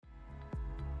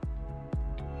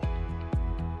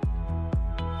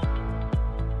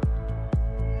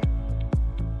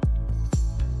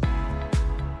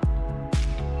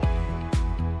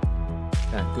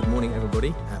morning,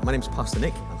 everybody. My name's Pastor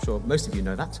Nick. I'm sure most of you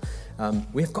know that.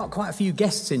 We've got quite a few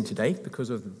guests in today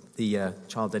because of the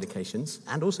child dedications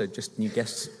and also just new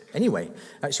guests anyway.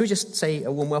 Should we just say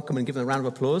a warm welcome and give them a round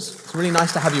of applause? It's really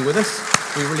nice to have you with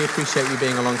us. We really appreciate you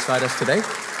being alongside us today.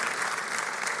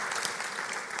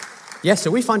 Yes, so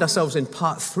we find ourselves in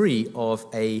part 3 of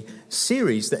a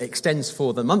series that extends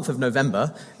for the month of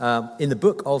November in the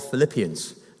book of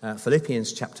Philippians.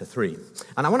 Philippians chapter 3.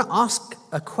 And I want to ask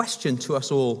a question to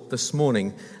us all this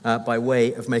morning by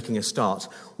way of making a start.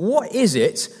 What is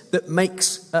it that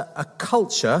makes a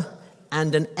culture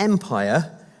and an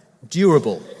empire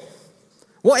durable?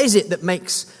 What is it that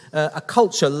makes a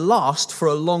culture last for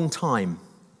a long time?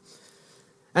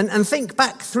 And think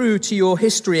back through to your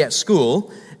history at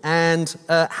school and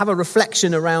have a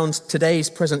reflection around today's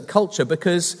present culture,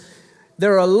 because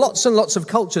there are lots and lots of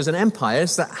cultures and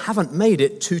empires that haven't made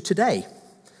it to today.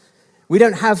 We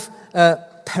don't have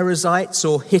Perizzites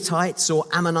or Hittites or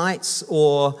Ammonites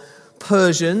or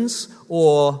Persians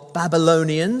or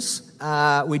Babylonians.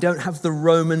 We don't have the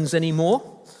Romans anymore.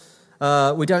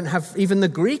 We don't have even the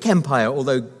Greek Empire,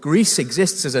 although Greece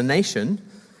exists as a nation.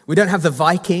 We don't have the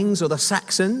Vikings or the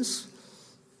Saxons.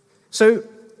 So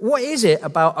what is it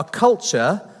about a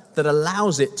culture that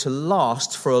allows it to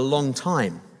last for a long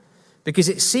time? Because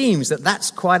it seems that that's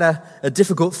quite a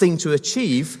difficult thing to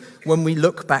achieve when we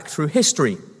look back through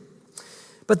history.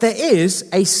 But there is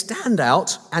a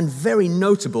standout and very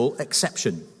notable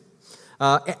exception.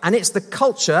 And it's the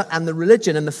culture and the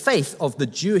religion and the faith of the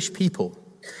Jewish people.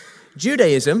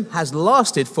 Judaism has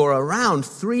lasted for around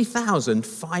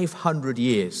 3,500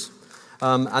 years.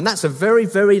 And that's a very,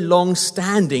 very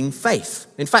long-standing faith.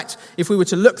 In fact, if we were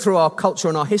to look through our culture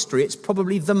and our history, it's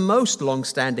probably the most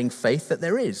long-standing faith that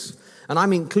there is. And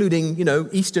I'm including,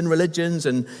 Eastern religions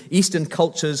and Eastern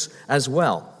cultures as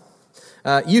well.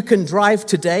 You can drive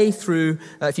today through,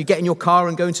 if you get in your car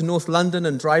and go into North London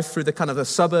and drive through the kind of the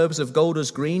suburbs of Golders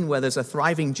Green, where there's a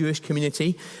thriving Jewish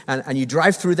community, and you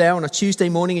drive through there on a Tuesday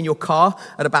morning in your car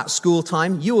at about school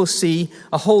time, you will see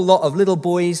a whole lot of little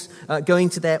boys going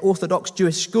to their Orthodox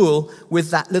Jewish school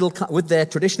with with their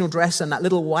traditional dress and that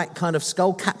little white kind of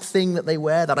skull cap thing that they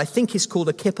wear that I think is called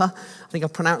a kippah. I think I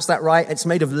pronounced that right. It's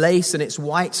made of lace and it's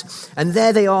white. And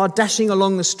there they are dashing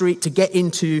along the street to get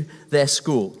into their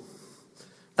school.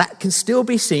 That can still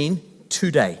be seen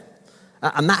today.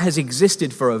 And that has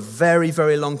existed for a very,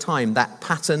 very long time, that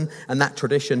pattern and that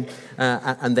tradition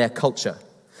and their culture.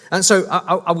 And so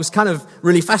I was kind of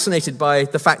really fascinated by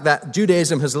the fact that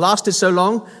Judaism has lasted so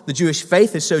long, the Jewish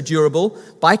faith is so durable,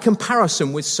 by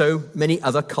comparison with so many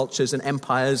other cultures and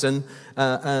empires and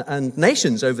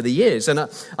nations over the years. And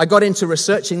I got into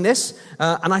researching this,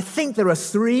 and I think there are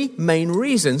 3 main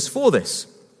reasons for this.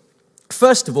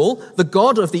 First of all, the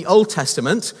God of the Old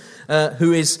Testament,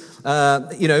 who is,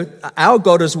 our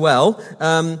God as well,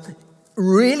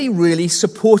 really, really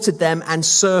supported them and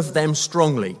served them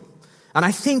strongly. And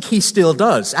I think he still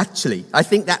does, actually. I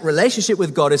think that relationship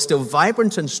with God is still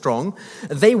vibrant and strong.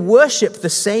 They worship the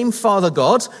same Father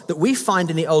God that we find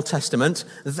in the Old Testament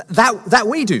that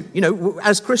we do.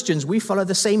 As Christians, we follow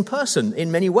the same person in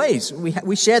many ways.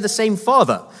 We share the same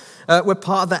Father. We're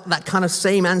part of that kind of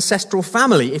same ancestral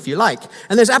family, if you like.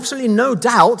 And there's absolutely no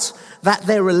doubt that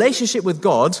their relationship with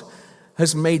God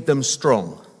has made them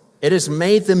strong. It has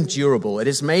made them durable. It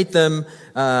has made them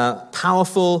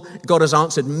powerful. God has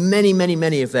answered many, many,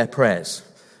 many of their prayers.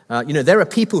 There are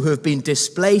people who have been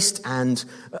displaced and,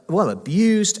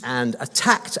 abused and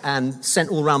attacked and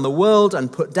sent all around the world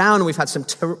and put down. And we've had some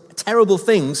terrible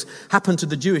things happen to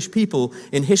the Jewish people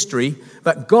in history,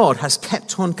 but God has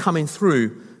kept on coming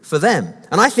through for them.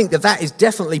 And I think that is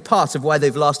definitely part of why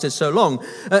they've lasted so long.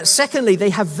 Secondly,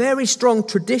 they have very strong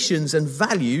traditions and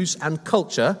values and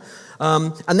culture,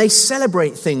 and they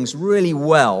celebrate things really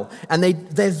well. And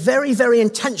they're very, very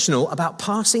intentional about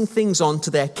passing things on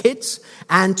to their kids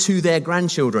and to their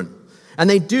grandchildren. And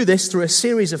they do this through a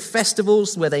series of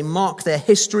festivals where they mark their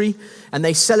history and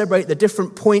they celebrate the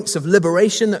different points of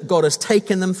liberation that God has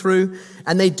taken them through.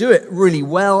 And they do it really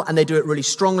well, and they do it really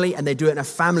strongly, and they do it in a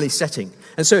family setting.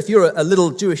 And so if you're a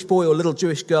little Jewish boy or little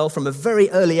Jewish girl, from a very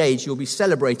early age, you'll be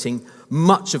celebrating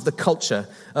much of the culture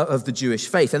of the Jewish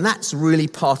faith. And that's really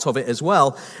part of it as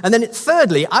well. And then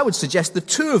thirdly, I would suggest the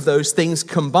 2 of those things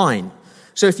combine.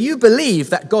 So if you believe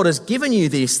that God has given you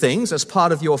these things as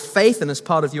part of your faith and as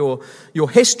part of your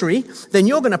history, then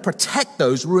you're going to protect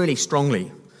those really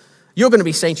strongly. You're going to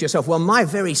be saying to yourself, well, my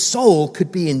very soul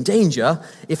could be in danger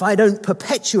if I don't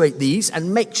perpetuate these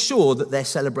and make sure that they're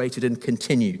celebrated and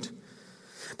continued.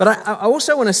 But I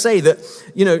also want to say that,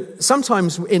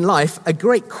 sometimes in life, a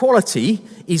great quality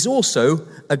is also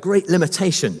a great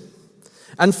limitation.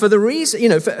 And for the reason,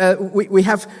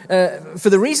 for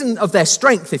the reason of their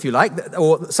strength, if you like,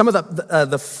 or some of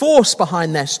the force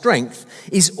behind their strength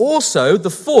is also the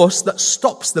force that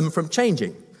stops them from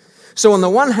changing. So on the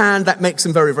one hand, that makes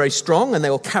them very, very strong, and they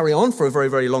will carry on for a very,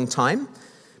 very long time.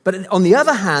 But on the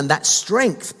other hand, that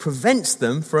strength prevents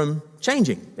them from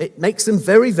changing. It makes them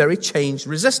very, very change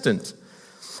resistant.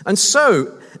 And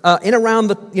so, in around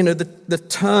the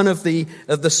turn of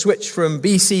the switch from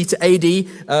BC to AD,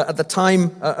 at the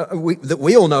time that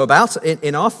we all know about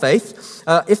in our faith,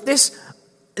 if this,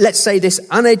 let's say, this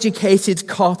uneducated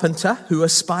carpenter who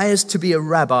aspires to be a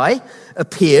rabbi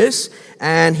appears,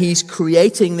 and he's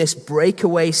creating this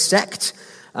breakaway sect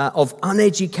of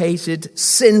uneducated,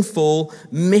 sinful,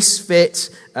 misfit,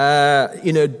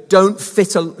 don't fit,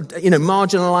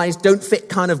 marginalized, don't fit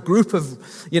kind of group of,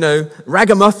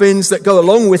 ragamuffins that go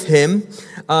along with him.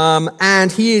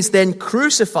 And he is then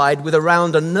crucified with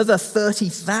around another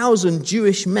 30,000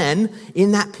 Jewish men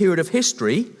in that period of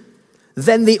history.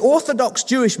 Then the Orthodox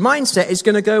Jewish mindset is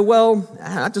going to go, well,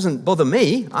 that doesn't bother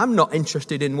me. I'm not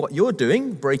interested in what you're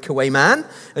doing, breakaway man,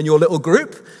 and your little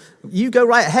group. You go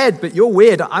right ahead, but you're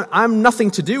weird. I'm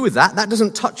nothing to do with that. That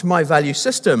doesn't touch my value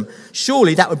system.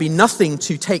 Surely that would be nothing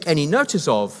to take any notice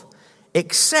of,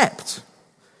 except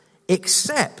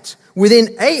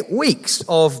within 8 weeks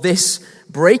of this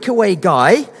breakaway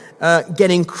guy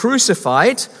getting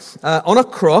crucified on a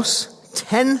cross,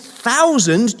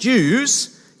 10,000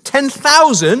 Jews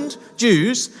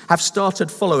have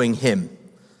started following him.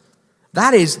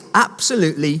 That is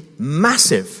absolutely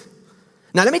massive.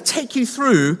 Now, let me take you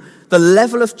through the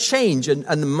level of change and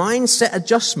the mindset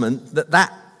adjustment that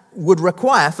would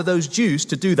require for those Jews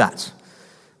to do that.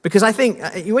 Because I think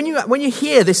when you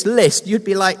hear this list, you'd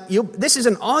be like, this is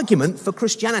an argument for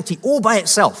Christianity all by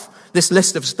itself, this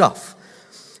list of stuff.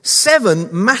 7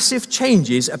 massive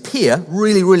changes appear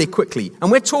really, really quickly.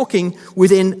 And we're talking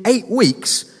within 8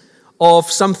 weeks of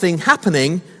something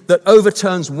happening that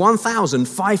overturns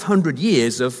 1,500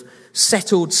 years of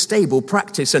settled, stable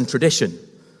practice and tradition.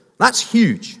 That's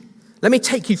huge. Let me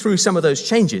take you through some of those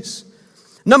changes.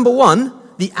 Number 1,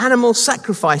 the animal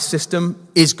sacrifice system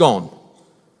is gone.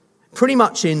 Pretty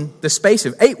much in the space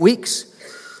of 8 weeks,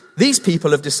 these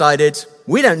people have decided,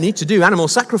 we don't need to do animal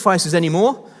sacrifices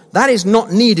anymore. That is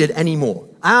not needed anymore.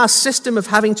 Our system of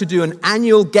having to do an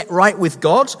annual get right with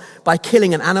God by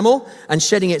killing an animal and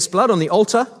shedding its blood on the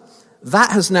altar,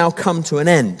 that has now come to an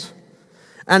end.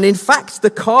 And in fact, the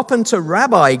carpenter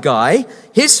rabbi guy,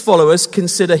 his followers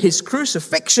consider his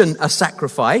crucifixion a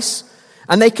sacrifice,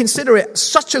 and they consider it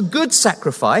such a good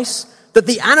sacrifice that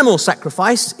the animal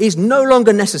sacrifice is no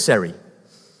longer necessary.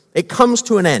 It comes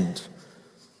to an end.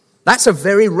 That's a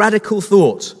very radical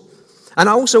thought. And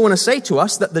I also want to say to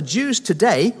us that the Jews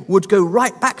today would go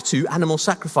right back to animal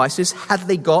sacrifices had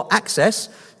they got access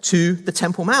to the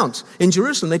Temple Mount. In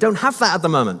Jerusalem, they don't have that at the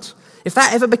moment. If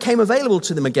that ever became available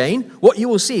to them again, what you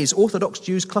will see is Orthodox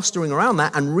Jews clustering around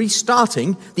that and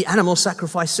restarting the animal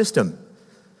sacrifice system.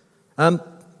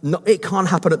 It can't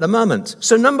happen at the moment.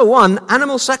 So number 1,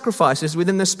 animal sacrifices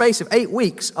within the space of 8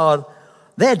 weeks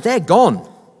they're gone.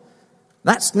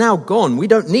 That's now gone. We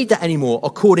don't need that anymore,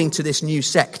 according to this new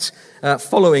sect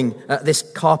following this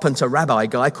carpenter rabbi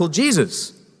guy called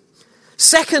Jesus.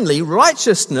 Secondly,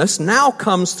 righteousness now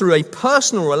comes through a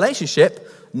personal relationship,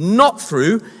 not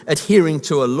through adhering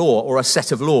to a law or a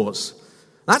set of laws.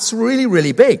 That's really,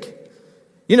 really big.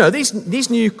 These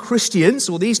new Christians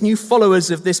or these new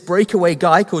followers of this breakaway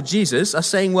guy called Jesus are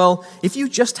saying, well, if you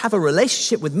just have a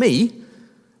relationship with me,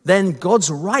 then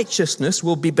God's righteousness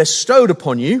will be bestowed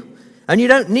upon you, and you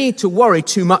don't need to worry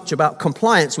too much about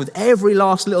compliance with every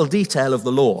last little detail of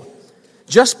the law.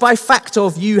 Just by fact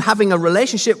of you having a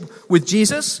relationship with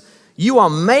Jesus, you are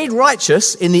made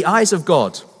righteous in the eyes of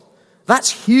God. That's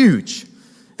huge.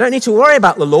 Don't need to worry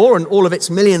about the law and all of its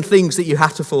million things that you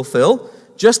have to fulfill.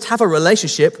 Just have a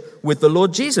relationship with the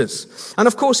Lord Jesus. And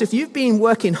of course, if you've been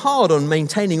working hard on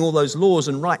maintaining all those laws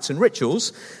and rites and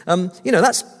rituals,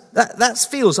 that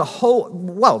feels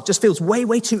just feels way,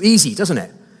 way too easy, doesn't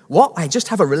it? What? I just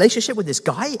have a relationship with this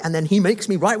guy and then he makes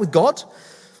me right with God?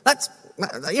 How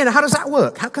does that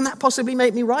work? How can that possibly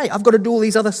make me right? I've got to do all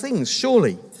these other things,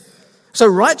 surely. So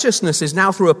righteousness is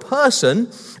now through a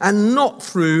person and not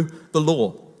through the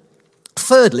law.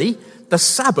 Thirdly, the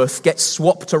Sabbath gets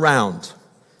swapped around.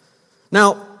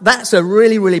 Now, that's a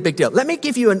really, really big deal. Let me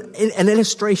give you an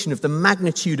illustration of the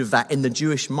magnitude of that in the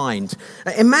Jewish mind.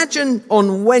 Imagine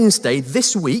on Wednesday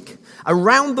this week,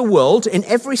 around the world, in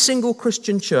every single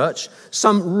Christian church,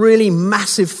 some really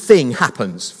massive thing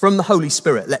happens from the Holy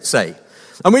Spirit, let's say.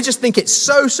 And we just think it's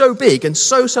so big and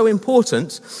so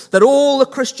important that all the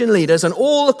Christian leaders and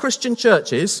all the Christian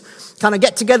churches kind of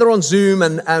get together on Zoom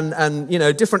and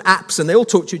different apps, and they all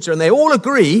talk to each other and they all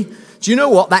agree, do you know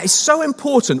what? That is so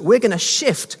important. We're going to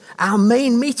shift our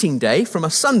main meeting day from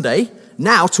a Sunday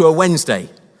now to a Wednesday.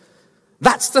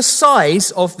 That's the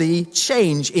size of the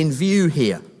change in view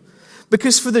here.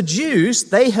 Because for the Jews,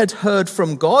 they had heard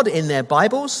from God in their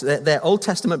Bibles, their Old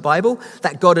Testament Bible,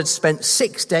 that God had spent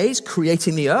 6 days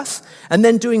creating the earth and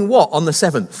then doing what on the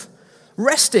seventh?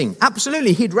 Resting.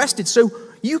 Absolutely, he'd rested. So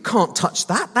you can't touch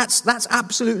that. That's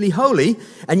absolutely holy.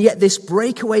 And yet this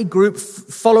breakaway group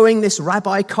following this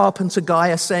rabbi carpenter guy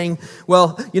are saying,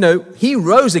 well, he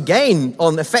rose again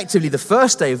on effectively the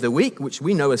first day of the week, which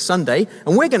we know as Sunday,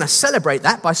 and we're going to celebrate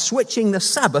that by switching the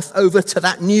Sabbath over to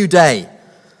that new day.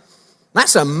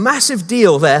 That's a massive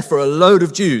deal there for a load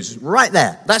of Jews, right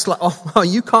there. That's like, oh,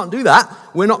 you can't do that.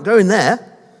 We're not going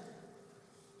there.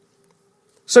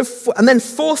 And then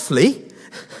fourthly,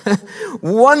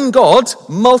 one God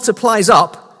multiplies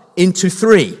up into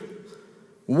three.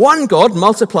 One God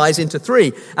multiplies into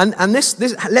three. And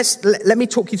let me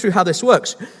talk you through how this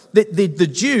works. The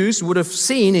Jews would have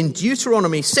seen in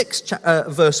Deuteronomy 6,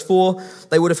 verse 4,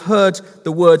 they would have heard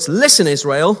the words, listen,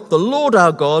 Israel, the Lord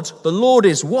our God, the Lord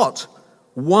is what?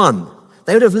 One.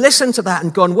 They would have listened to that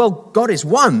and gone, well, God is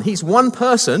one. He's one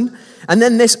person. And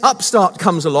then this upstart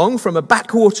comes along from a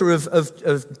backwater of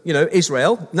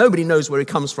Israel. Nobody knows where he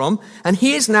comes from. And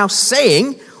he is now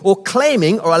saying or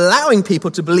claiming or allowing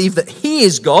people to believe that he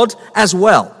is God as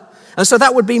well. And so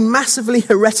that would be massively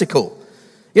heretical.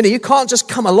 You can't just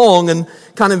come along and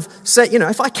kind of say,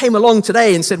 if I came along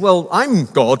today and said, well, I'm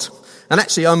God, and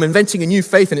actually I'm inventing a new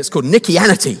faith and it's called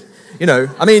Nikianity,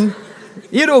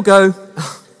 you'd all go,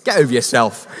 oh, get over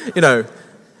yourself,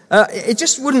 It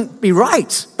just wouldn't be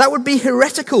right. That would be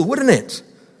heretical, wouldn't it?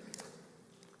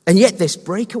 And yet this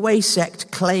breakaway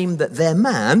sect claimed that their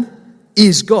man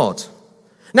is God.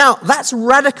 Now, that's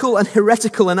radical and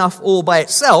heretical enough all by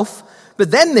itself,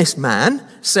 but then this man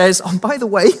says, oh, by the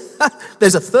way,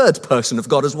 there's a third person of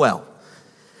God as well.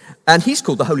 And he's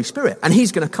called the Holy Spirit. And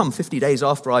he's going to come 50 days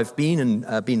after I've been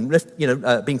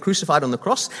crucified on the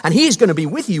cross. And he's going to be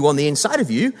with you on the inside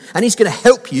of you. And he's going to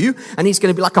help you. And he's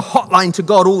going to be like a hotline to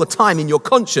God all the time in your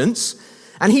conscience.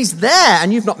 And he's there.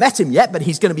 And you've not met him yet, but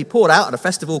he's going to be poured out at a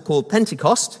festival called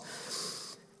Pentecost.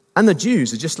 And the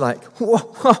Jews are just like,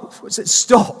 whoa,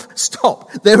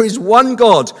 stop. There is one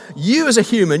God. You as a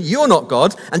human, you're not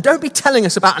God. And don't be telling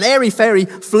us about an airy-fairy,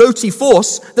 floaty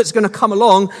force that's going to come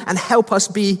along and help us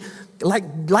be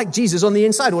like Jesus on the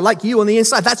inside or like you on the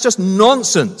inside. That's just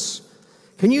nonsense.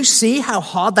 Can you see how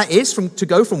hard that is to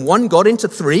go from one God into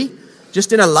three?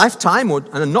 Just in a lifetime,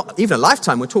 and not even a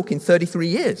lifetime, we're talking 33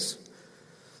 years.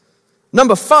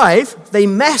 Number 5, they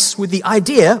mess with the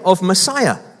idea of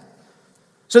Messiah.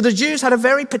 So the Jews had a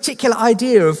very particular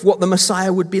idea of what the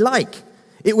Messiah would be like.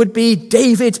 It would be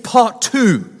David part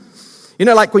 2.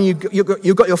 Like when you've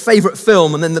got your favorite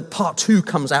film and then the part 2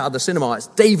 comes out of the cinema. It's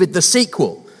David the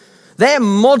sequel. Their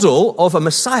model of a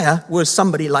Messiah was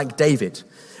somebody like David.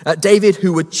 David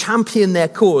who would champion their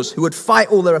cause, who would fight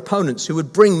all their opponents, who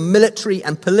would bring military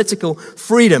and political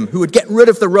freedom, who would get rid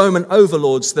of the Roman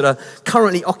overlords that are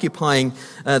currently occupying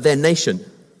their nation.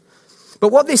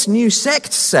 But what this new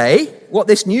sect say, what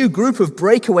this new group of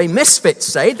breakaway misfits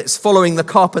say that's following the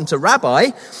carpenter rabbi,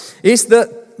 is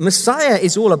that Messiah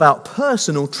is all about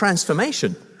personal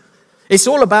transformation. It's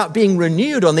all about being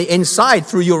renewed on the inside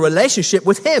through your relationship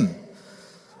with him.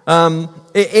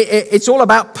 It's all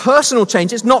about personal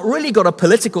change. It's not really got a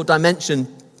political dimension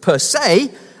per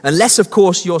se, unless, of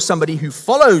course, you're somebody who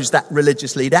follows that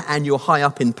religious leader and you're high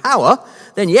up in power.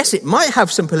 Then, yes, it might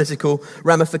have some political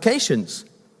ramifications.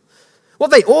 What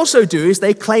they also do is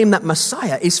they claim that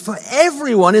Messiah is for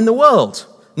everyone in the world,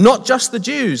 not just the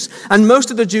Jews. And most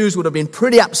of the Jews would have been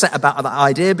pretty upset about that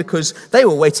idea because they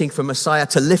were waiting for Messiah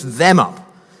to lift them up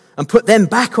and put them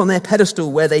back on their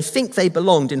pedestal where they think they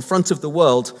belonged in front of the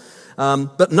world.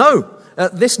 But no,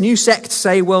 this new sect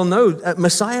say, well, no,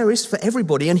 Messiah is for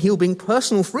everybody and he'll bring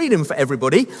personal freedom for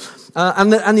everybody.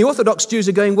 And the Orthodox Jews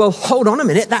are going, well, hold on a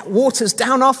minute, that waters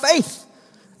down our faith.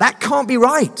 That can't be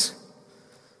right.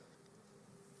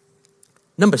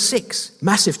 Number 6,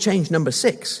 massive change number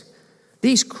 6.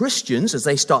 These Christians, as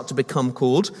they start to become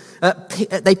called,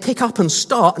 they pick up and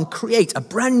start and create a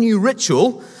brand new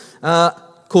ritual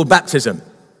called baptism.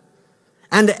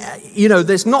 And,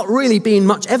 there's not really been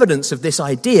much evidence of this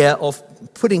idea of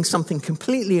putting something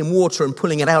completely in water and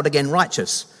pulling it out again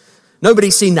righteous.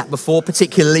 Nobody's seen that before,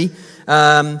 particularly.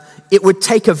 it would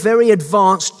take a very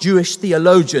advanced Jewish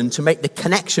theologian to make the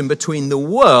connection between the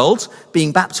world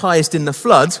being baptized in the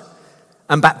flood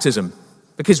and baptism.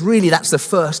 Because really that's the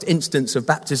first instance of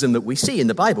baptism that we see in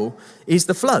the Bible is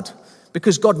the flood.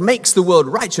 Because God makes the world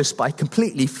righteous by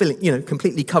completely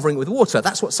completely covering it with water.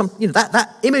 That's what that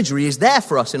imagery is there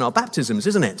for us in our baptisms,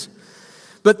 isn't it?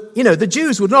 But, the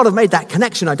Jews would not have made that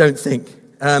connection, I don't think.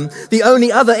 The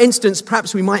only other instance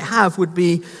perhaps we might have would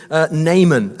be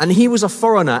Naaman. And he was a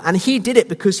foreigner, and he did it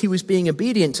because he was being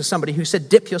obedient to somebody who said,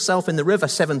 dip yourself in the river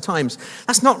 7 times.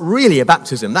 That's not really a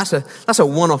baptism. That's a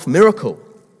one-off miracle.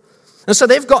 And so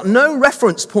they've got no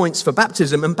reference points for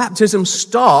baptism, and baptism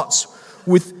starts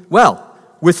with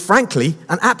frankly,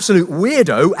 an absolute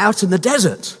weirdo out in the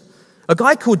desert. A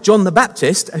guy called John the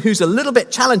Baptist, who's a little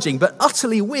bit challenging, but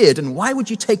utterly weird. And why would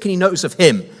you take any notice of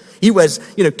him? He wears,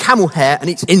 camel hair and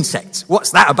eats insects.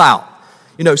 What's that about?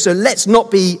 So let's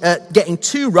not be getting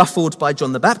too ruffled by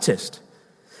John the Baptist.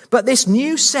 But this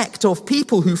new sect of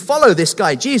people who follow this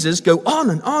guy, Jesus, go on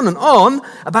and on and on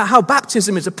about how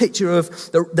baptism is a picture of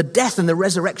the death and the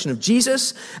resurrection of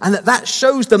Jesus, and that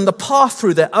shows them the path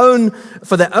for their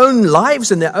own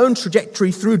lives and their own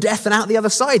trajectory through death and out the other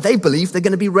side. They believe they're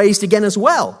going to be raised again as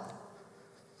well.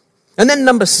 And then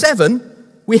number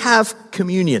 7, we have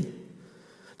communion.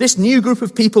 This new group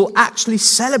of people actually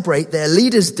celebrate their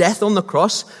leader's death on the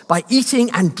cross by eating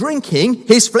and drinking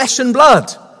his flesh and blood.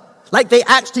 Like they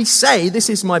actually say, this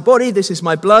is my body, this is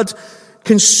my blood,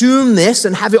 consume this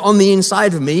and have it on the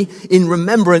inside of me in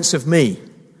remembrance of me.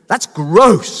 That's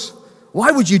gross.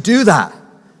 Why would you do that?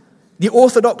 The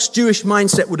Orthodox Jewish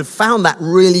mindset would have found that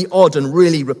really odd and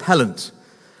really repellent.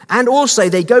 And also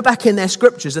they go back in their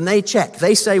scriptures and they check.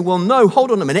 They say, well, no, hold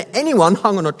on a minute. Anyone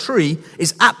hung on a tree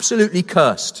is absolutely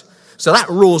cursed. So that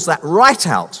rules that right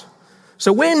out.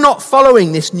 So we're not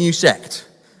following this new sect.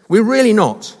 We're really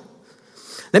not.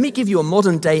 Let me give you a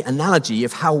modern day analogy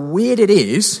of how weird it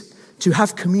is to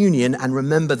have communion and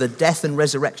remember the death and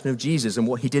resurrection of Jesus and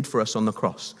what he did for us on the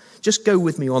cross. Just go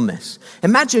with me on this.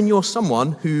 Imagine you're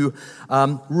someone who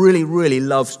really, really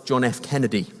loves John F.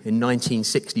 Kennedy in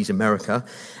 1960s America,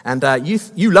 and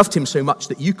you loved him so much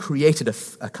that you created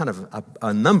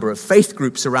a number of faith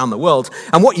groups around the world.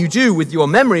 And what you do with your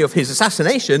memory of his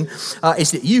assassination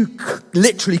is that you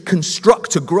literally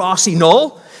construct a grassy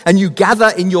knoll, and you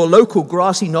gather in your local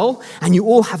grassy knoll, and you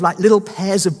all have like little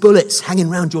pairs of bullets hanging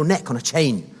around your neck on a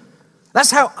chain.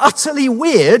 That's how utterly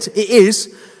weird it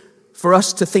is for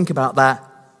us to think about that.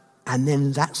 And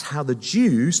then that's how the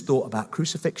Jews thought about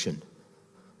crucifixion.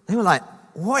 They were like,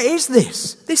 what is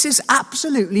this? This is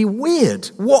absolutely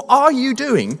weird. What are you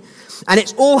doing? And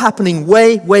it's all happening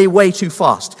way, way, way too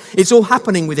fast. It's all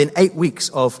happening within 8 weeks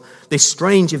of this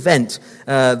strange event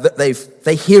that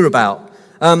they hear about.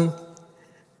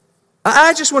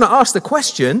 I just want to ask the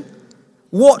question,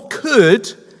 what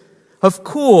could have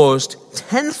caused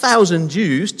 10,000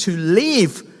 Jews to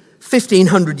leave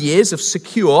 1,500 years of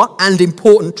secure and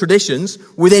important traditions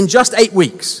within just 8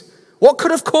 weeks? What could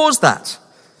have caused that?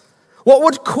 What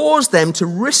would cause them to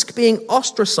risk being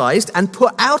ostracized and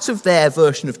put out of their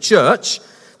version of church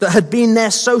that had been their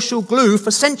social glue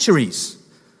for centuries?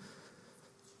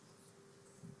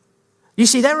 You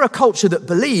see, they're a culture that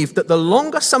believed that the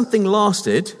longer something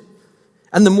lasted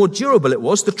and the more durable it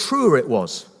was, the truer it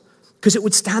was. Because it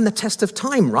would stand the test of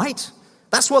time, right?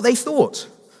 That's what they thought.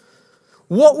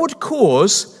 What would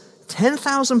cause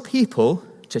 10,000 people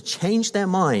to change their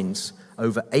minds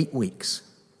over 8 weeks?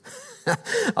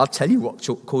 I'll tell you what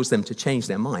caused them to change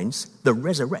their minds. The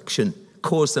resurrection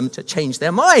caused them to change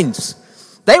their minds.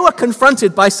 They were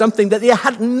confronted by something that they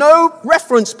had no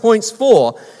reference points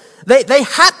for. They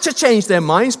had to change their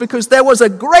minds because there was a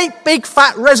great big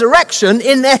fat resurrection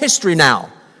in their history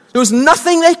now. There was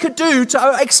nothing they could do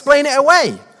to explain it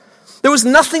away. There was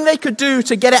nothing they could do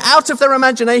to get it out of their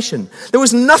imagination. There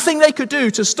was nothing they could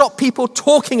do to stop people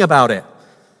talking about it.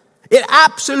 It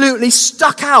absolutely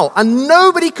stuck out and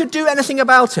nobody could do anything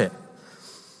about it.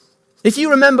 If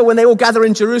you remember when they all gather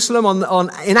in Jerusalem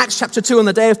in Acts chapter 2 on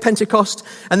the day of Pentecost,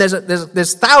 and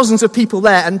there's thousands of people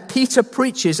there, and Peter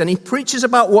preaches, and he preaches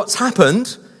about what's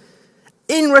happened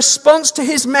in response to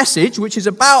his message, which is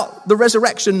about the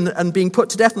resurrection and being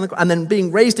put to death and then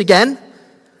being raised again.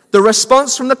 The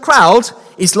response from the crowd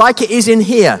is like it is in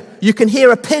here. You can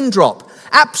hear a pin drop.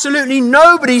 Absolutely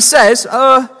nobody says,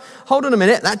 hold on a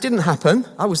minute, that didn't happen.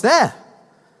 I was there.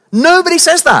 Nobody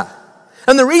says that.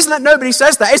 And the reason that nobody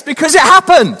says that is because it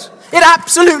happened. It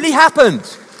absolutely happened.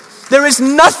 There is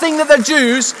nothing that the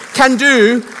Jews can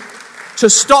do to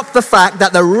stop the fact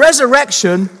that the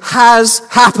resurrection has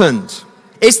happened.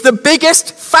 It's the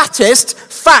biggest, fattest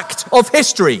fact of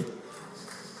history.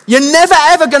 You're never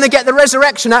ever going to get the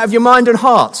resurrection out of your mind and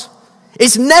heart.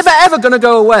 It's never ever going to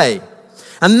go away.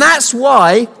 And that's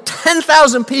why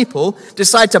 10,000 people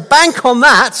decide to bank on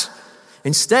that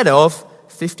instead of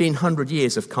 1,500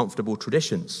 years of comfortable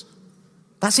traditions.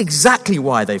 That's exactly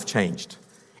why they've changed.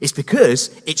 It's because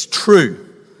it's true.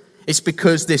 It's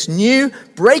because this new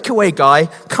breakaway guy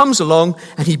comes along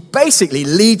and he basically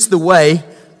leads the way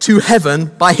to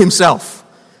heaven by himself,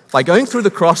 by going through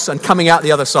the cross and coming out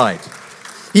the other side.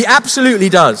 He absolutely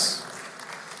does.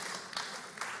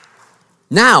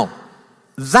 Now,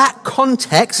 that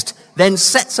context then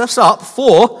sets us up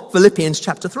for Philippians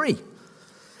chapter 3.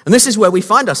 And this is where we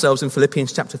find ourselves in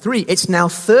Philippians chapter 3. It's now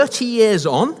 30 years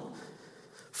on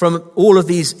from all of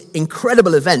these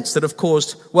incredible events that have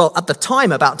caused, well, at the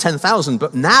time about 10,000,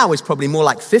 but now is probably more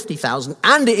like 50,000,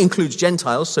 and it includes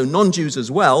Gentiles, so non-Jews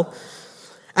as well.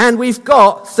 And we've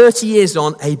got, 30 years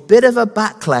on, a bit of a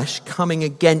backlash coming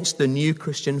against the new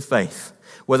Christian faith,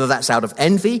 whether that's out of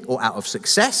envy or out of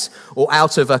success or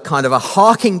out of a kind of a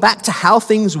harking back to how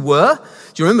things were.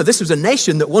 Do you remember this was a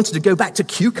nation that wanted to go back to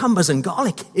cucumbers and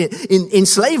garlic in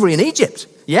slavery in Egypt?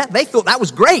 Yeah, they thought that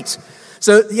was great.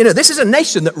 So, this is a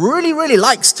nation that really, really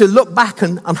likes to look back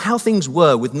on how things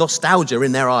were with nostalgia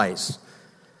in their eyes.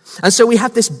 And so we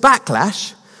have this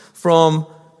backlash from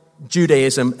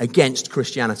Judaism against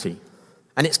Christianity.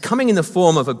 And it's coming in the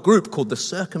form of a group called the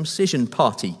Circumcision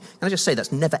Party. Can I just say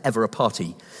that's never ever a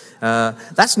party?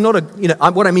 That's not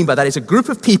what I mean by that is a group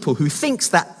of people who thinks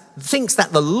that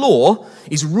the law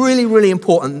is really, really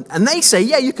important. And they say,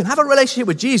 yeah, you can have a relationship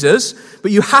with Jesus,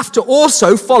 but you have to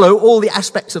also follow all the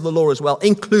aspects of the law as well,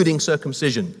 including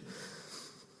circumcision.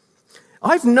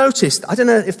 I've noticed, I don't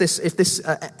know if this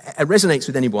resonates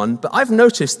with anyone, but I've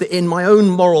noticed that in my own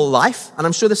moral life, and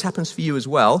I'm sure this happens for you as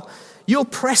well, you'll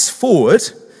press forward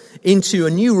into a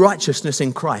new righteousness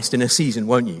in Christ in a season,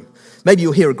 won't you? Maybe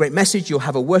you'll hear a great message, you'll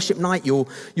have a worship night, you'll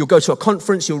go to a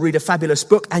conference, you'll read a fabulous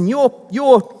book, and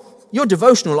your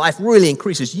devotional life really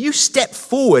increases. You step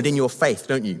forward in your faith,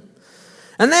 don't you?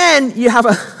 And then you have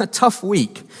a tough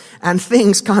week, and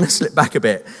things kind of slip back a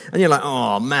bit. And you're like,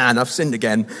 oh man, I've sinned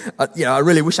again. I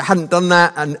really wish I hadn't done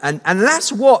that. And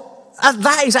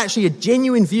that is actually a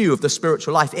genuine view of the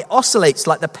spiritual life. It oscillates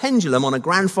like the pendulum on a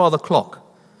grandfather clock.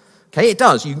 Okay, it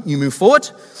does. You move forward,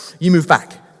 you move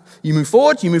back. You move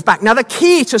forward, you move back. Now, the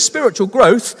key to spiritual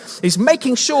growth is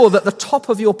making sure that the top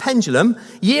of your pendulum,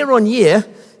 year on year,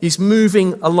 is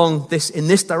moving along in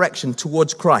this direction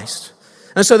towards Christ.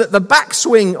 And so that the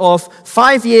backswing of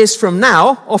 5 years from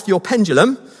now off your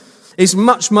pendulum is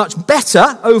much, much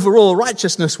better overall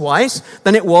righteousness-wise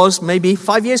than it was maybe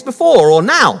 5 years before or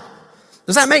now.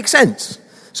 Does that make sense?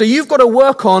 So you've got to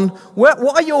work on what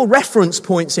are your reference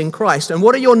points in Christ and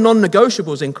what are your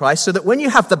non-negotiables in Christ so that when you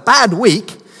have the bad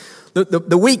week,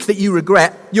 the week that you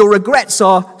regret, your regrets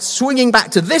are swinging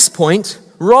back to this point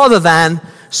rather than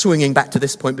swinging back to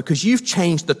this point because you've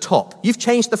changed the top. You've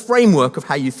changed the framework of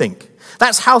how you think.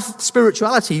 That's how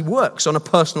spirituality works on a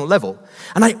personal level.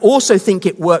 And I also think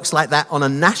it works like that on a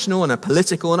national and a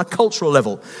political and a cultural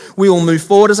level. We all move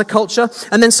forward as a culture,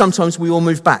 and then sometimes we all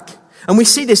move back. And we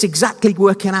see this exactly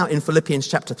working out in Philippians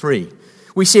chapter 3.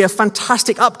 We see a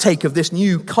fantastic uptake of this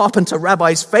new carpenter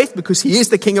rabbi's faith because he is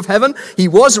the King of Heaven. He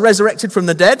was resurrected from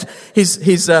the dead.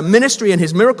 His ministry and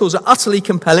his miracles are utterly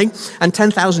compelling, and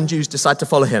 10,000 Jews decide to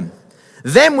follow him.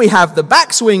 Then we have the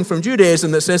backswing from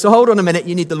Judaism that says, oh, hold on a minute,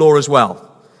 you need the law as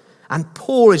well. And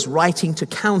Paul is writing to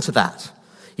counter that.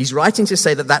 He's writing to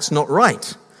say that that's not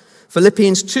right.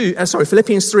 Philippians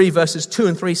 3 verses 2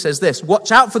 and 3 says this,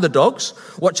 watch out for the dogs,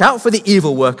 watch out for the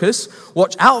evil workers,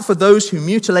 watch out for those who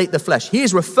mutilate the flesh. He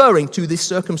is referring to this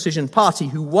circumcision party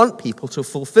who want people to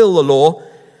fulfill the law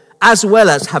as well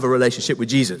as have a relationship with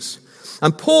Jesus.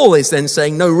 And Paul is then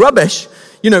saying, no rubbish.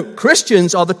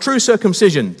 Christians are the true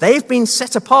circumcision. They've been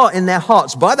set apart in their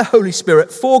hearts by the Holy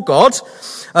Spirit for God,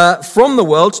 from the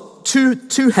world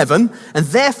to heaven, and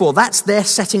therefore that's their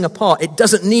setting apart. It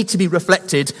doesn't need to be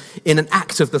reflected in an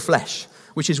act of the flesh,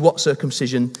 which is what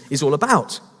circumcision is all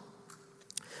about.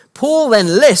 Paul then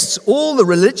lists all the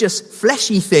religious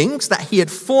fleshy things that he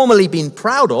had formerly been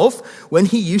proud of when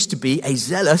he used to be a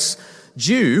zealous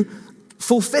Jew,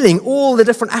 fulfilling all the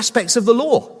different aspects of the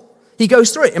law. He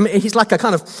goes through it. I mean, he's like a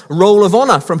kind of roll of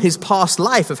honor from his past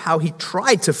life of how he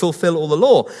tried to fulfill all the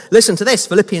law. Listen to this.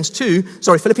 Philippians 3,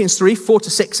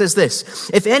 4-6 says this.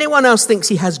 If anyone else thinks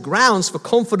he has grounds for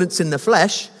confidence in the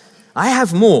flesh, I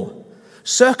have more.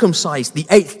 Circumcised the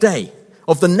 8th day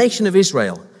of the nation of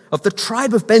Israel, of the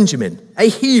tribe of Benjamin, a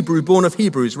Hebrew born of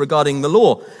Hebrews regarding the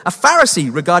law, a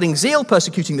Pharisee regarding zeal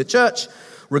persecuting the church,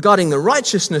 regarding the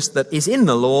righteousness that is in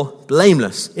the law,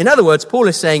 blameless. In other words, Paul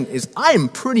is saying I am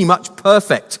pretty much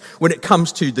perfect when it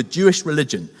comes to the Jewish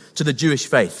religion, to the Jewish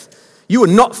faith. You will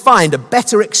not find a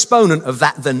better exponent of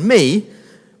that than me,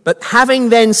 but having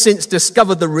then since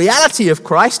discovered the reality of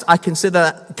Christ, I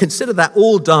consider that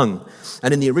all dung.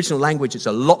 And in the original language, it's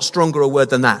a lot stronger a word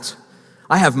than that.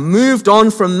 I have moved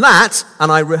on from that,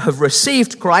 and I have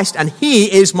received Christ, and he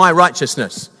is my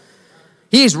righteousness.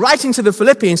 He is writing to the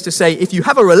Philippians to say, if you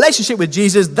have a relationship with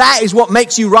Jesus, that is what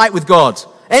makes you right with God.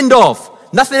 End of.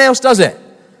 Nothing else does it.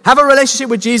 Have a relationship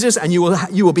with Jesus, and you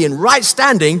will be in right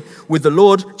standing with the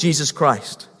Lord Jesus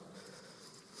Christ.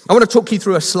 I want to talk you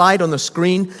through a slide on the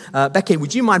screen. Becky,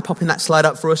 would you mind popping that slide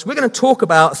up for us? We're going to talk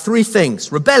about three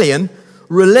things: rebellion,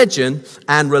 religion,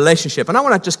 and relationship. And I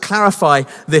want to just clarify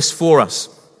this for us.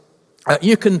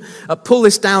 You can pull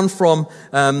this down from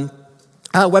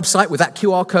our website with that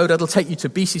QR code. It'll take you to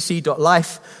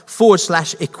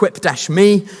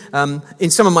bcc.life/equip-me.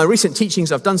 In some of my recent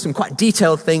teachings, I've done some quite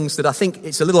detailed things that I think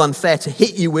it's a little unfair to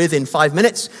hit you with in 5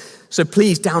 minutes. So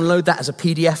please download that as a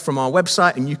PDF from our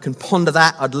website, and you can ponder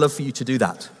that. I'd love for you to do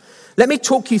that. Let me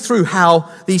talk you through how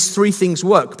these three things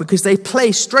work, because they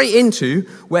play straight into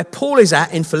where Paul is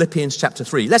at in Philippians chapter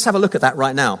 3. Let's have a look at that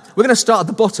right now. We're going to start at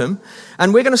the bottom,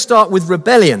 and we're going to start with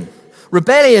rebellion.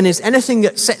 Rebellion is anything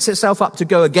that sets itself up to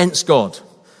go against God.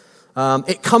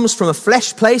 It comes from a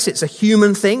flesh place. It's a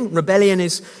human thing. Rebellion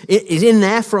is in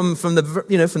there from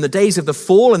the days of the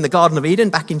fall in the Garden of Eden,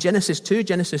 back in Genesis 2,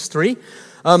 Genesis 3.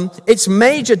 Its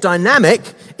major dynamic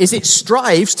is it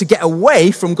strives to get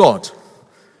away from God.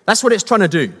 That's what it's trying to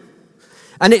do.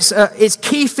 And its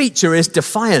key feature is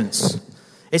defiance.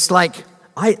 It's like,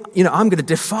 I'm going to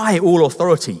defy all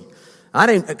authority. I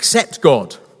don't accept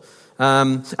God.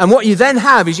 And what you then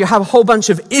have is you have a whole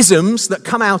bunch of isms that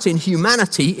come out in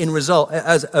humanity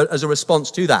as a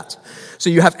response to that. So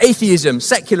you have atheism,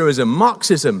 secularism,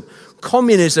 Marxism,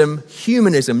 communism,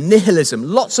 humanism, nihilism,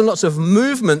 lots and lots of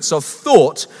movements of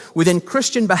thought within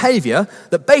Christian behavior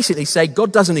that basically say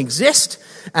God doesn't exist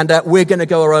and we're going to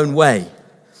go our own way.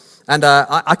 And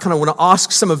I kind of want to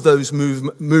ask some of those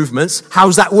movements,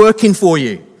 how's that working for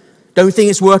you? Don't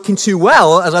think it's working too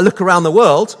well as I look around the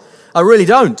world. I really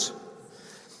don't.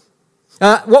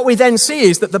 What we then see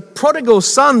is that the prodigal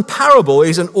son parable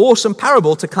is an awesome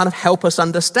parable to kind of help us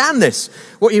understand this.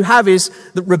 What you have is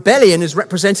that rebellion is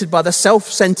represented by the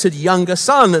self-centered younger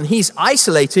son, and he's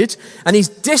isolated and he's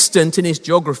distant in his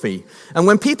geography. And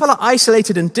when people are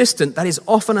isolated and distant, that is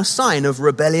often a sign of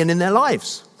rebellion in their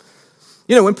lives.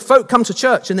 You know, when folk come to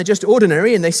church and they're just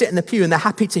ordinary and they sit in the pew and they're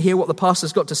happy to hear what the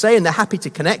pastor's got to say and they're happy to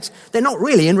connect, they're not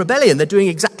really in rebellion. They're doing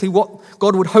exactly what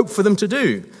God would hope for them to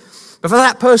do. But for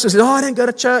that person who says, I don't go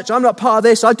to church, I'm not part of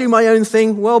this, I do my own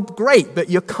thing, well, great,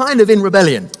 but you're kind of in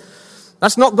rebellion.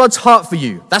 That's not God's heart for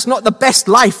you. That's not the best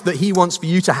life that he wants for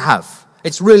you to have.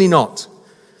 It's really not.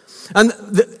 And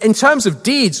in terms of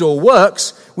deeds or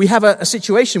works, we have a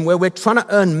situation where we're trying to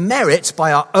earn merit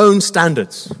by our own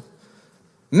standards.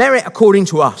 Merit according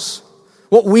to us,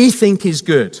 what we think is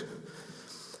good.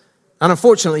 And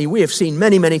unfortunately, we have seen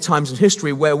many, many times in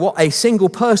history where what a single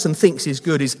person thinks is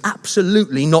good is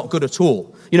absolutely not good at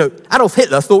all. You know, Adolf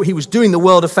Hitler thought he was doing the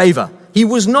world a favor. He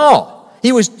was not.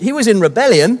 He was in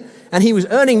rebellion, and he was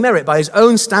earning merit by his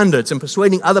own standards and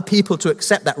persuading other people to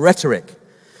accept that rhetoric.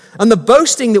 And the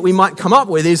boasting that we might come up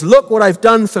with is, look what I've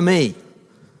done for me.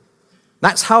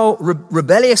 That's how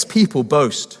rebellious people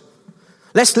boast.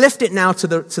 Let's lift it now to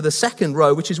the second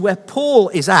row, which is where Paul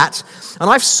is at. And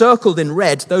I've circled in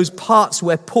red those parts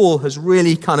where Paul has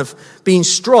really kind of been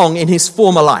strong in his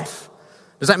former life.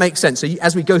 Does that make sense? So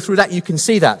as we go through that, you can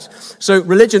see that. So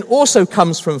religion also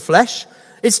comes from flesh.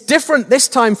 It's different this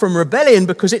time from rebellion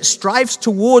because it strives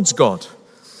towards God.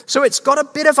 So it's got a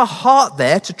bit of a heart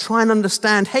there to try and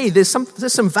understand, hey, there's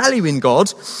some value in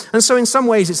God. And so in some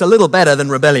ways it's a little better than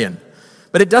rebellion.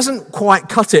 But it doesn't quite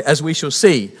cut it, as we shall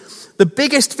see. The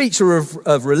biggest feature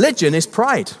of religion is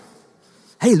pride.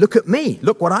 Hey, look at me.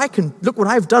 Look what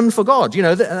I've done for God. You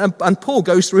know, and Paul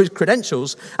goes through his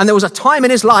credentials. And there was a time in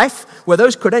his life where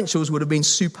those credentials would have been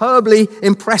superbly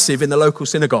impressive in the local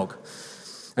synagogue.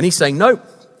 And he's saying, no,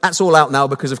 that's all out now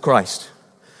because of Christ.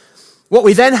 What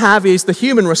we then have is the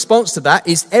human response to that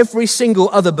is every single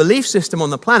other belief system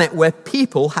on the planet where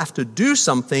people have to do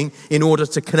something in order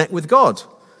to connect with God.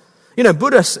 You know,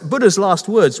 Buddha's last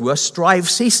words were, strive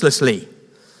ceaselessly.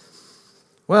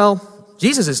 Well,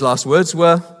 Jesus' last words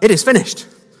were, it is finished,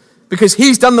 because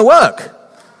he's done the work.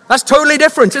 That's totally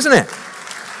different, isn't it?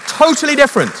 Totally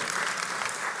different.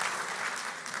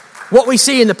 What we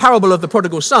see in the parable of the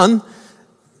prodigal son,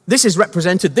 This is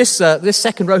represented, this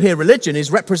second row here, religion,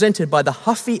 is represented by the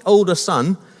huffy older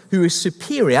son who is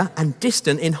superior and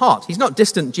distant in heart. He's not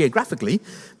distant geographically,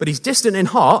 but he's distant in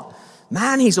heart.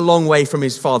 Man, he's a long way from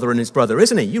his father and his brother,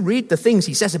 isn't he? You read the things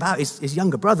he says about his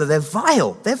younger brother, they're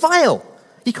vile. They're vile.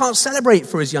 He can't celebrate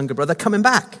for his younger brother coming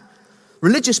back.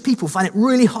 Religious people find it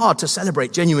really hard to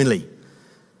celebrate genuinely.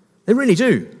 They really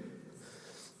do.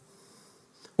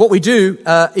 What we do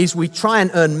is we try and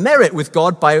earn merit with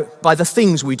God by the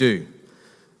things we do.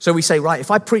 So we say, right,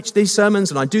 if I preach these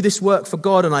sermons and I do this work for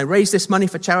God and I raise this money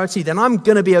for charity, then I'm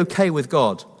going to be okay with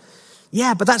God.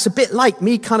 Yeah, but that's a bit like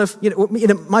me kind of,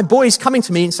 my boys coming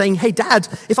to me and saying, hey, Dad,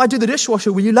 if I do the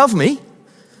dishwasher, will you love me?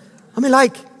 I mean,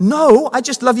 like, no, I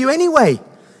just love you anyway.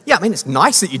 Yeah, I mean, it's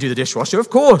nice that you do the dishwasher, of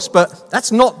course, but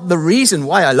that's not the reason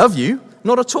why I love you.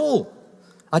 Not at all.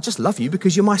 I just love you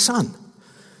because you're my son.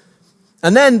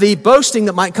 And then the boasting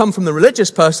that might come from the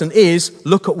religious person is,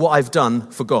 look at what I've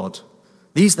done for God.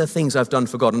 These are the things I've done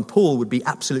for God. And Paul would be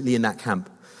absolutely in that camp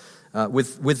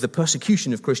with the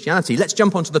persecution of Christianity. Let's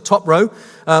jump onto the top row.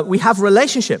 We have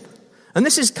relationship. And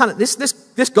this is kind of,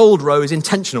 this gold row is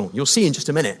intentional. You'll see in just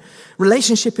a minute.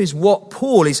 Relationship is what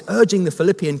Paul is urging the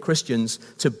Philippian Christians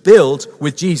to build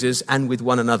with Jesus and with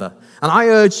one another. And I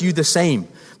urge you the same.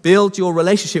 Build your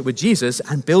relationship with Jesus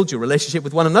and build your relationship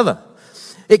with one another.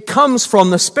 It comes from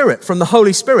the Spirit, from the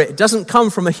Holy Spirit. It doesn't come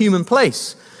from a human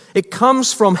place. It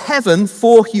comes from heaven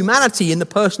for humanity in the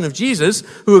person of Jesus,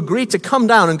 who agreed to come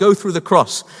down and go through the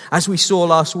cross, as we saw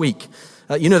last week.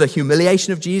 The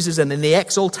humiliation of Jesus and then the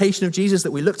exaltation of Jesus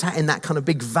that we looked at in that kind of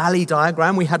big valley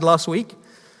diagram we had last week.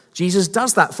 Jesus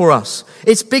does that for us.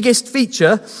 Its biggest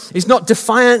feature is not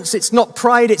defiance, it's not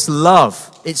pride, it's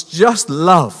love. It's just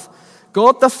love.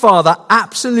 God the Father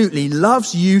absolutely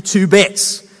loves you to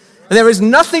bits. And there is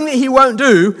nothing that he won't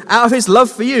do out of his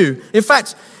love for you. In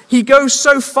fact, he goes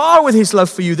so far with his love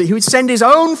for you that he would send his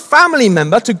own family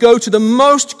member to go to the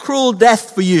most cruel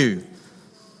death for you.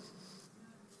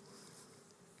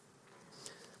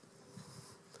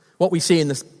 What we see in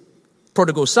the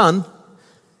prodigal son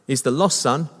is the lost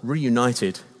son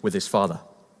reunited with his father.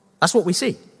 That's what we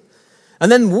see.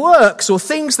 And then works or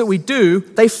things that we do,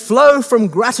 they flow from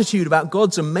gratitude about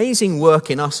God's amazing work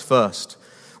in us first.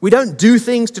 We don't do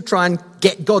things to try and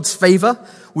get God's favor.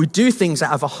 We do things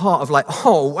out of a heart of like,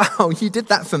 oh, wow, you did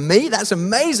that for me? That's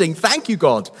amazing. Thank you,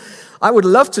 God. I would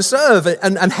love to serve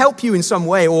and help you in some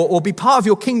way or be part of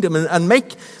your kingdom and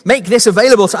make this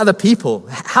available to other people.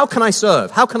 How can I serve?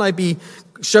 How can I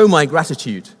show my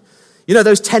gratitude? You know,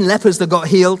 those 10 lepers that got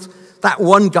healed, that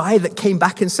one guy that came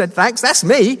back and said, thanks, that's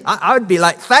me. I would be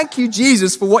like, thank you,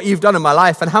 Jesus, for what you've done in my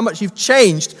life and how much you've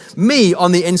changed me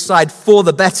on the inside for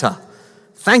the better.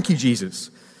 Thank you,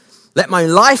 Jesus. Let my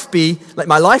life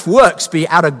works be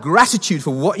out of gratitude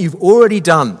for what you've already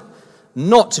done,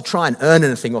 not to try and earn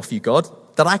anything off you, God,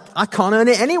 that I can't earn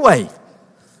it anyway.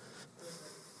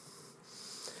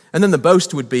 And then the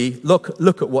boast would be,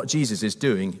 look at what Jesus is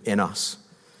doing in us.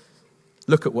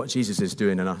 Look at what Jesus is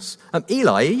doing in us.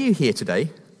 Eli, are you here today?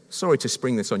 Sorry to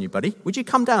spring this on you, buddy. Would you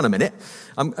come down a minute?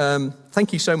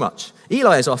 Thank you so much.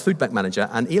 Eli is our food bank manager,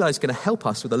 and Eli is going to help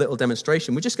us with a little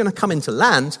demonstration. We're just going to come into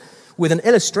land with an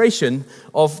illustration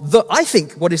of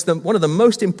one of the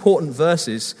most important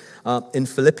verses in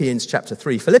Philippians chapter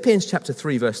 3. Philippians chapter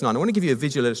 3, verse 9. I want to give you a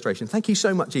visual illustration. Thank you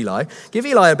so much, Eli. Give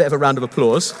Eli a bit of a round of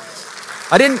applause.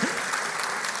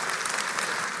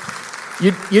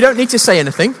 You don't need to say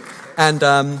anything. And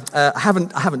I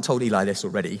haven't told Eli this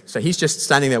already, so he's just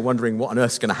standing there wondering what on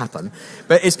earth's going to happen.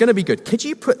 But it's going to be good. Could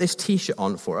you put this T-shirt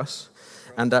on for us,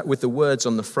 and with the words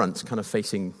on the front, kind of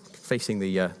facing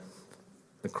the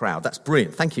crowd? That's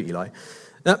brilliant. Thank you, Eli.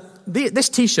 Now, this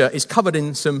T-shirt is covered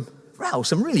in some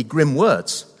really grim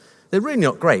words. They're really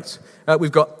not great.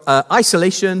 We've got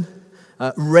isolation,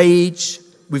 rage.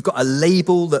 We've got a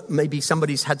label that maybe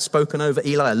somebody's had spoken over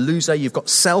Eli, a loser. You've got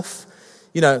self.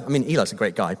 Eli's a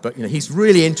great guy, but he's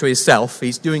really into himself.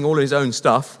 He's doing all his own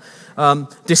stuff.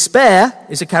 Despair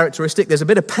is a characteristic. There's a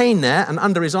bit of pain there, and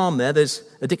under his arm there's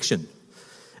addiction.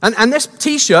 And this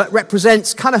T-shirt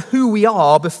represents kind of who we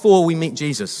are before we meet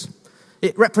Jesus.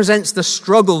 It represents the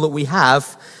struggle that we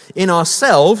have in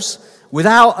ourselves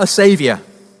without a savior.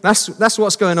 That's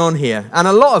what's going on here. And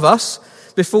a lot of us,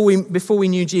 before we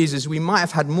knew Jesus, we might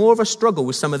have had more of a struggle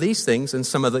with some of these things and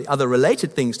some of the other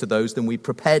related things to those than we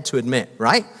prepared to admit,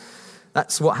 right?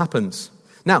 That's what happens.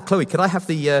 Now, Chloe, could I have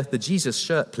the Jesus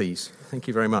shirt, please? Thank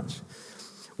you very much.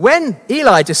 When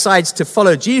Eli decides to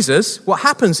follow Jesus, what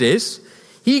happens is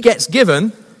he gets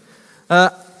given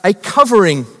a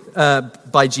covering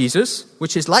by Jesus,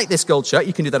 which is like this gold shirt.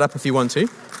 You can do that up if you want to.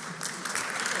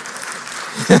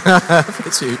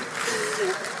 It's you.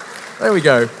 There we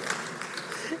go.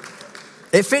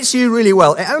 It fits you really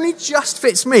well. It only just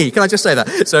fits me. Can I just say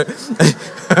that? So,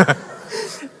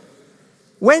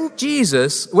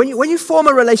 when you form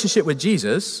a relationship with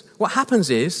Jesus, what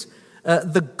happens is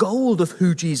the gold of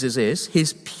who Jesus is,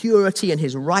 his purity and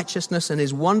his righteousness and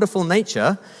his wonderful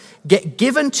nature, get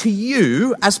given to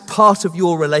you as part of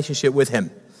your relationship with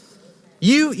him.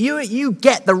 You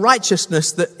get the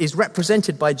righteousness that is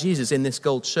represented by Jesus in this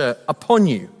gold shirt upon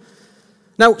you.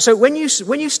 Now, so when you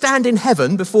stand in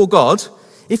heaven before God,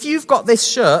 if you've got this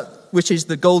shirt, which is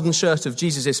the golden shirt of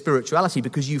Jesus' spirituality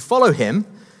because you follow him,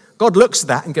 God looks at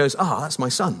that and goes, that's my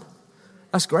son.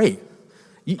 That's great.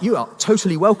 You are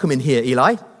totally welcome in here,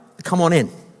 Eli. Come on in.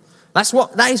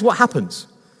 That is what happens.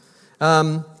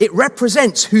 It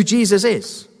represents who Jesus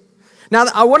is. Now,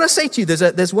 I want to say to you,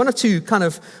 there's one or two kind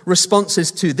of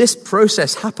responses to this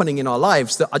process happening in our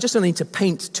lives that I just need to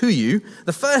paint to you.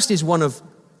 The first is one of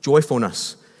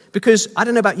joyfulness. Because, I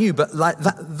don't know about you, but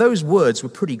those words were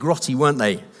pretty grotty, weren't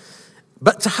they?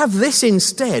 But to have this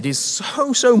instead is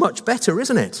so much better,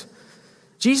 isn't it?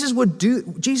 Jesus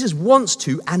wants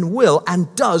to and will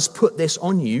and does put this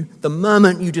on you the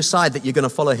moment you decide that you're going to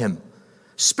follow him.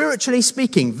 Spiritually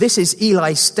speaking, this is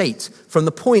Eli's state from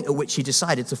the point at which he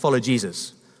decided to follow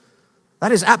Jesus.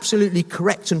 That is absolutely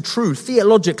correct and true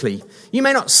theologically. You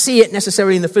may not see it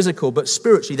necessarily in the physical, but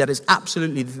spiritually that is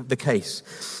absolutely the case.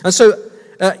 And so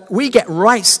we get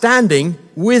right standing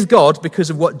with God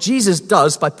because of what Jesus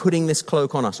does by putting this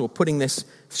cloak on us or putting this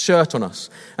shirt on us.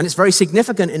 And it's very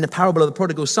significant in the parable of the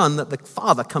prodigal son that the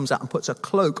father comes out and puts a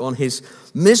cloak on his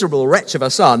miserable wretch of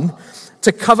a son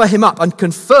to cover him up and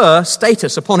confer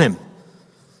status upon him.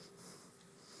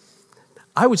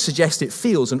 I would suggest it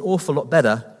feels an awful lot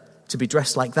better to be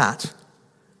dressed like that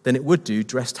than it would do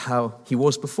dressed how he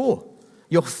was before.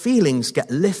 Your feelings get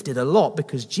lifted a lot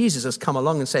because Jesus has come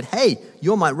along and said, hey,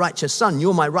 you're my righteous son,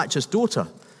 you're my righteous daughter.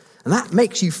 And that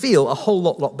makes you feel a whole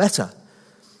lot better.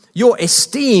 Your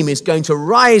esteem is going to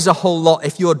rise a whole lot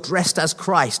if you're dressed as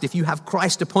Christ, if you have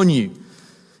Christ upon you.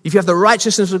 If you have the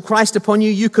righteousness of Christ upon you,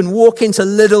 you can walk into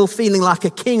Lidl feeling like a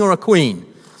king or a queen.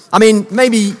 I mean,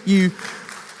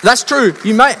 that's true.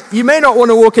 You may not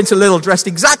want to walk into Lidl dressed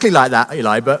exactly like that,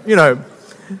 Eli, but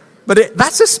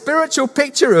that's a spiritual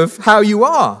picture of how you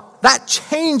are. That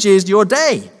changes your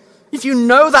day. If you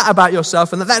know that about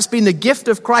yourself and that's been the gift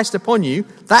of Christ upon you,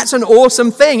 that's an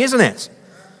awesome thing, isn't it?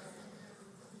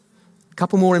 A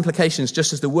couple more implications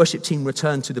just as the worship team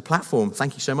return to the platform.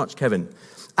 Thank you so much, Kevin.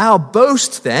 Our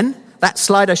boast then, that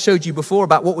slide I showed you before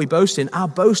about what we boast in, our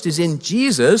boast is in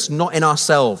Jesus, not in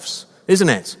ourselves, isn't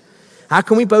it? How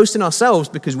can we boast in ourselves?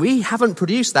 Because we haven't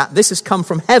produced that. This has come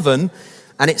from heaven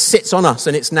and it sits on us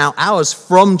and it's now ours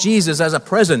from Jesus as a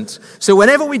present. So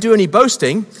whenever we do any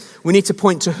boasting, we need to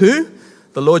point to who?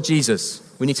 The Lord Jesus.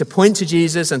 We need to point to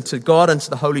Jesus and to God and to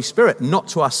the Holy Spirit, not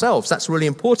to ourselves. That's really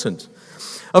important.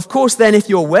 Of course, then, if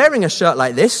you're wearing a shirt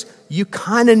like this, you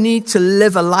kind of need to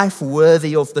live a life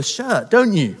worthy of the shirt,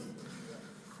 don't you?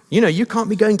 You can't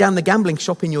be going down the gambling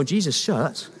shop in your Jesus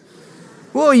shirt.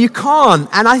 Well, you can't.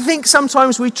 And I think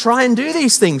sometimes we try and do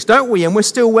these things, don't we? And we're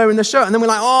still wearing the shirt. And then we're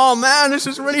like, oh, man, this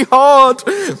is really hard.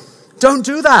 Don't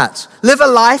do that. Live a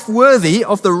life worthy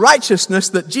of the righteousness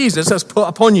that Jesus has put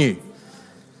upon you.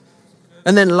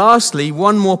 And then lastly,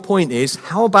 one more point is,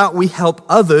 how about we help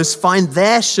others find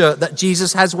their shirt that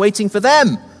Jesus has waiting for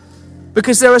them?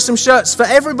 Because there are some shirts for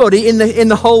everybody in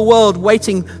the whole world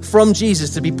waiting from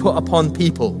Jesus to be put upon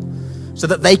people so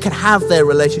that they can have their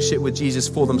relationship with Jesus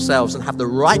for themselves and have the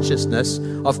righteousness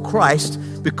of Christ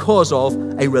because of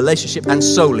a relationship and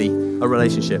solely a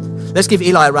relationship. Let's give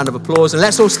Eli a round of applause and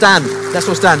let's all stand. Let's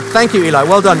all stand. Thank you, Eli.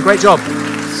 Well done. Great job.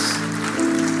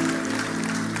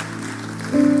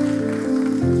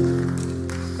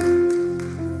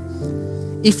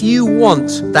 If you want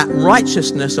that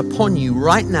righteousness upon you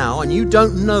right now, and you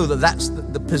don't know that that's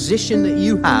the position that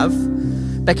you have,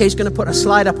 Becky's going to put a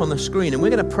slide up on the screen, and we're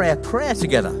going to pray a prayer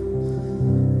together.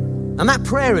 And that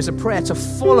prayer is a prayer to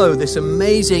follow this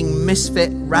amazing misfit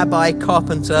rabbi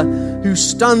carpenter who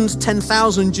stunned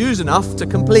 10,000 Jews enough to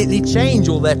completely change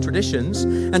all their traditions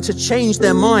and to change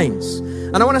their minds.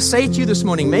 And I want to say to you this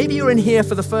morning, maybe you're in here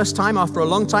for the first time after a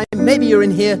long time. Maybe you're in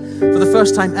here for the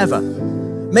first time ever.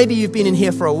 Maybe you've been in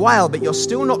here for a while, but you're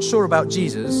still not sure about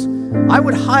Jesus. I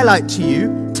would highlight to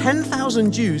you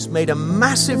 10,000 Jews made a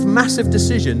massive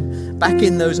decision back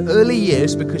in those early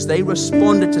years because they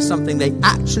responded to something they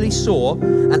actually saw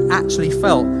and actually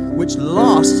felt, which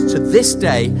lasts to this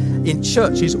day in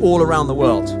churches all around the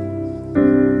world.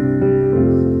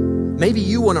 Maybe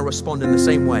you want to respond in the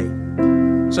same way.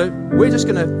 So we're just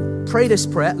going to pray this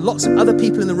prayer. Lots of other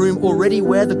people in the room already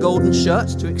wear the golden shirt,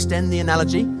 to extend the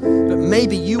analogy, but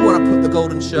maybe you want to put the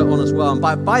golden shirt on as well. And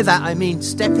by that, I mean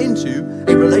step into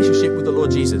a relationship with the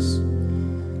Lord Jesus.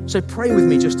 So pray with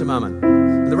me just a moment.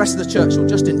 And the rest of the church will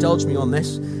just indulge me on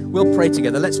this. We'll pray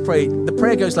together. Let's pray. The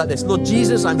prayer goes like this. Lord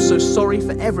Jesus, I'm so sorry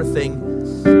for everything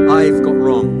I've got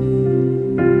wrong.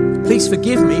 Please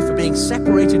forgive me for being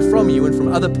separated from you and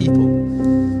from other people.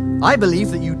 I believe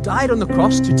that you died on the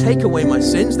cross to take away my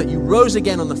sins, that you rose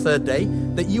again on the third day,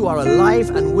 that you are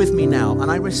alive and with me now, and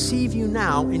I receive you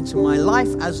now into my life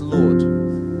as Lord.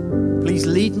 Please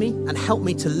lead me and help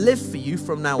me to live for you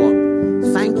from now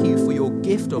on. Thank you for your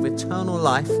gift of eternal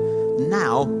life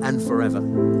now and forever.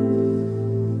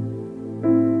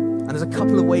 And there's a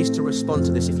couple of ways to respond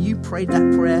to this. If you prayed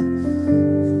that prayer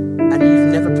and you've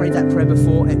never prayed that prayer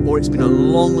before, or it's been a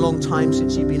long, long time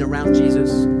since you've been around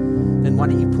Jesus, then why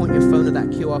don't you point your phone at that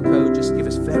QR code, just give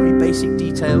us very basic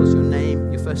details, your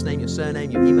name, your first name, your surname,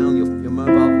 your email, your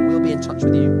mobile. We'll be in touch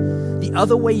with you. The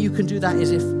other way you can do that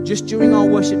is if just during our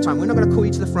worship time, we're not going to call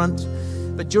you to the front,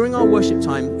 but during our worship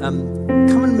time,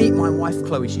 come and meet my wife,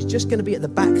 Chloe. She's just going to be at the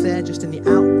back there, just in the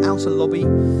outer lobby.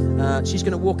 She's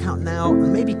going to walk out now,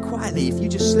 and maybe quietly, if you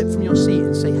just slip from your seat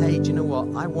and say, hey, do you know what?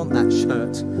 I want that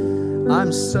shirt.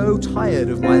 I'm so tired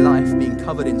of my life being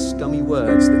covered in scummy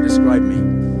words that describe me.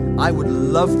 I would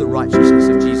love the righteousness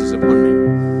of Jesus upon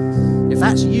me. If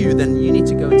that's you, then you need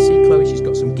to go and see Chloe. She's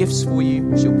got some gifts for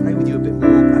you. She'll pray with you a bit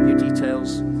more, grab your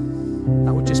details.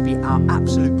 That would just be our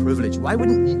absolute privilege. Why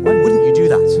wouldn't you do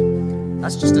that?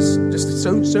 That's just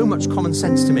so much common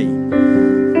sense to me.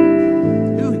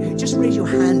 Just raise your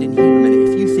hand in here.